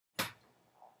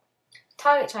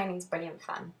Target training is brilliant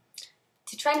fun.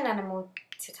 To train an animal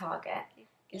to target,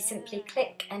 you simply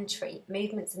click and treat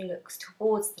movements and looks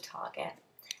towards the target,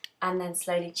 and then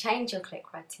slowly change your click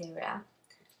criteria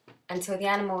until the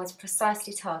animal is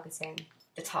precisely targeting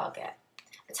the target.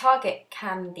 A target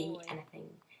can be anything.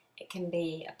 It can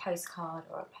be a postcard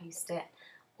or a post-it,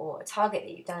 or a target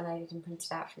that you've downloaded and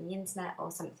printed out from the internet,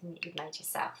 or something that you've made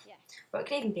yourself. Or it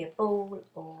could even be a ball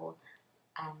or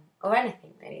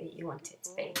anything really that you want it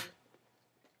to be.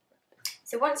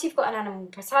 So once you've got an animal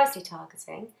precisely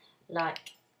targeting,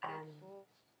 like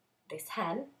this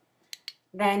hen,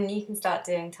 then you can start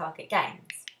doing target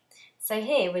games. So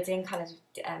here we're doing colour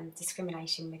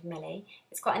discrimination with Millie.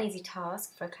 It's quite an easy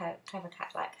task for a clever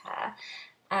cat like her.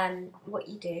 What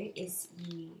you do is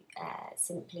you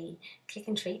simply click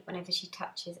and treat whenever she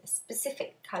touches a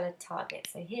specific coloured target.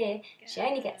 So here she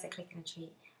only gets a click and a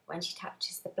treat when she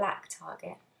touches the black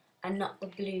target and not the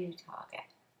blue target.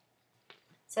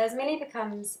 So as Millie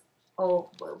becomes, or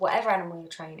whatever animal you're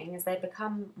training, as they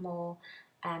become more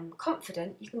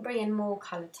confident, you can bring in more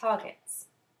coloured targets.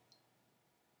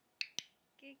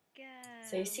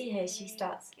 So you see here she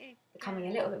starts becoming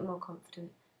a little bit more confident,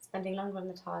 spending longer on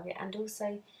the target, and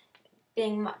also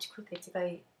being much quicker to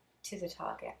go to the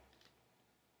target.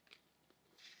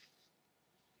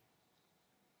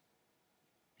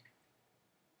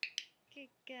 Good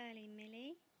girlie,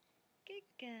 Millie. Good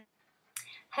girl.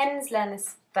 Hens learn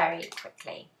this very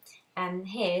quickly.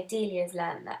 Here, Delia's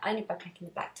learned that only by clicking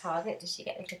the black target does she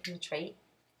get the click and the treat.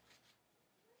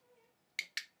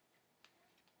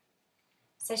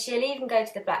 So she'll even go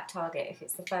to the black target if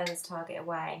it's the furthest target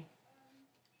away.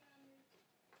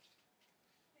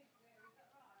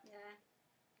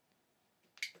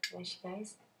 There she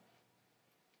goes.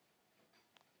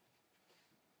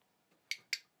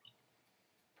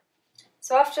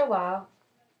 So after a while,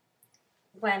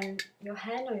 when your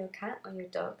hen or your cat or your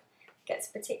dog gets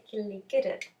particularly good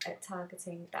at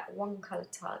targeting that one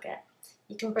coloured target,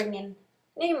 you can bring in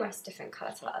numerous different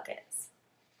colour targets.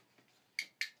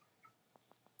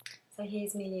 So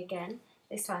here's Millie again.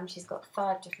 This time she's got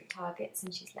 5 different targets,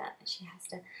 and she's learnt that she has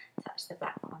to touch the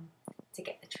black one to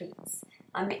get the treats.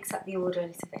 I mix up the order a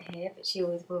little bit here, but she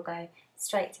always will go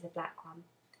straight to the black one.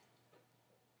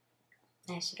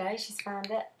 There she goes, she's found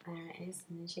it, there it is,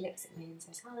 and then she looks at me and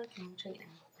says, "Oh, okay, I'll treat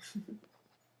now."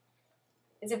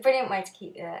 It's a brilliant way to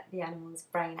keep the animal's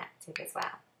brain active as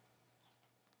well.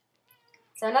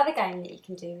 So another game that you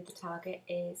can do with the target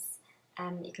is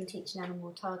you can teach an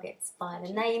animal targets by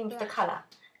the name of the colour.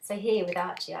 So here with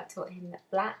Archie, I've taught him that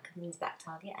black means black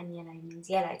target and yellow means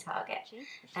yellow target.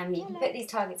 You can put these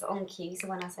targets on cue, so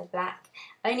when I say black,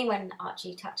 only when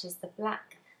Archie touches the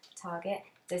black target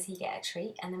does he get a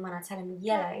treat, and then when I tell him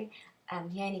yellow,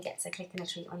 he only gets a click and a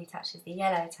treat when he touches the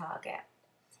yellow target.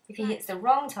 If he hits the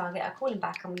wrong target, I call him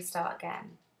back and we start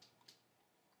again.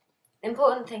 The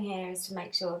important thing here is to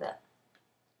make sure that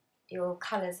your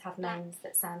colours have names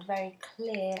that sound very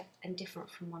clear and different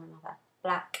from one another.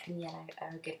 Black and yellow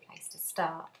are a good place to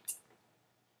start.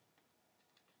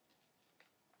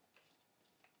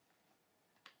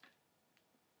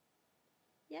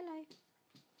 Yellow.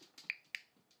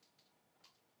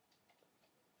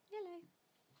 Yellow.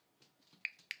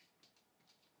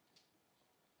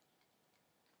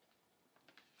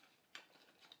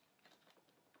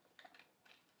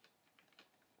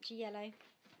 Yellow.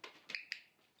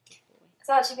 As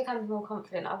Archie becomes more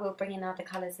confident, I will bring in other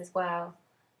colours as well.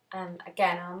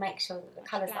 Again, I'll make sure that the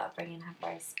colours that I bring in have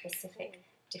very specific,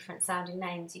 different sounding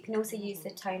names. You can also use the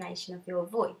tonation of your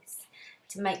voice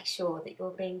to make sure that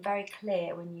you're being very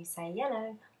clear when you say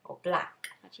yellow or black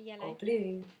or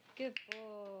blue. Good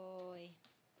boy.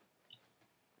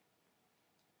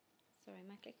 Sorry,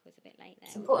 my clicker was a bit late there.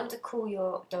 It's important to call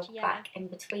your dog back in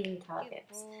between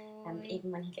targets,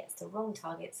 even when he gets the wrong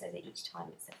target, so that each time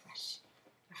it's a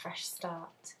fresh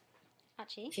start.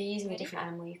 If you're using a different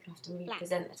animal, you can often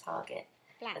represent the target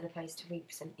as opposed to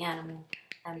represent the animal.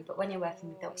 But when you're working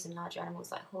with dogs and larger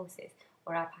animals like horses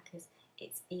or alpacas,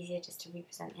 it's easier just to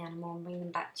represent the animal and bring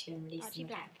them back to you and release them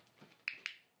again.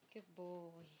 Good boy.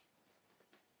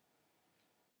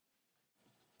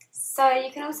 So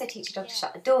you can also teach your dog to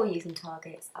shut the door using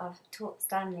targets. I've taught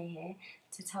Stanley here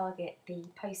to target the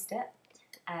post-it,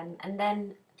 and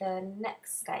then the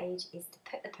next stage is to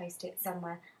put the post-it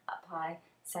somewhere up high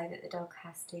so that the dog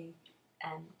has to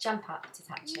jump up to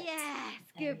touch it. Yes,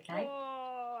 good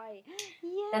boy.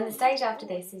 Then the stage after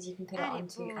this is you can put it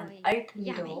onto an open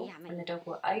door, and the dog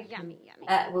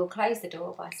will close the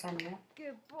door by slamming it.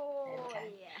 Good boy.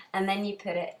 And then you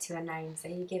put it to a name, so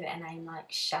you give it a name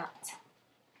like shut,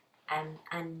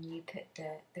 and you put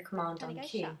the command Can on we go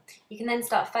Q. shut? You can then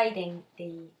start fading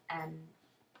the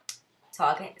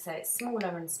target, so it's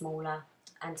smaller and smaller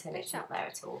until Go it's shut. not there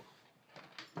at all.